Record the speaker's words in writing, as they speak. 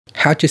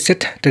how to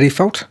set the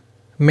default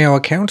mail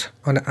account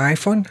on the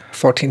iPhone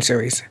 14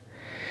 series.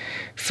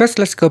 First,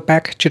 let's go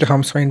back to the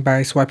home screen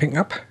by swiping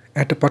up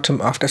at the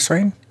bottom of the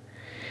screen.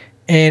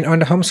 And on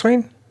the home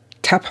screen,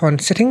 tap on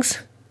Settings.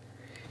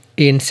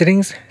 In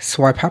Settings,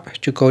 swipe up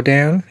to go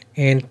down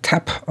and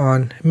tap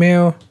on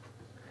Mail.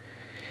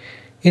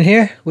 In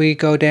here, we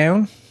go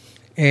down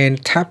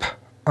and tap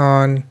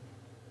on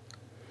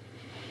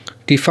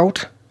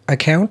Default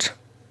Account.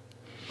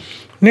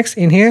 Next,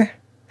 in here,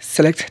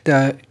 select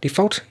the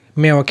default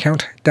mail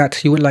account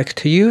that you would like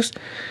to use.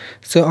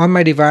 So on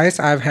my device,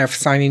 I have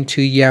signed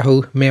into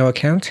Yahoo mail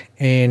account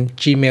and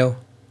Gmail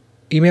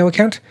email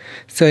account.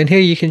 So in here,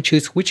 you can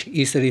choose which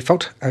is the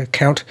default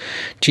account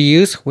to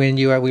use when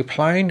you are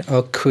replying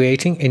or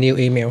creating a new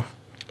email.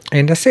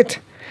 And that's it.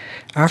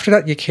 After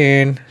that, you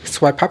can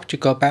swipe up to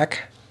go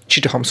back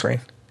to the home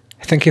screen.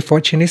 Thank you for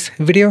watching this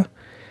video.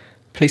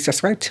 Please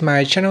subscribe to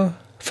my channel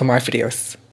for more videos.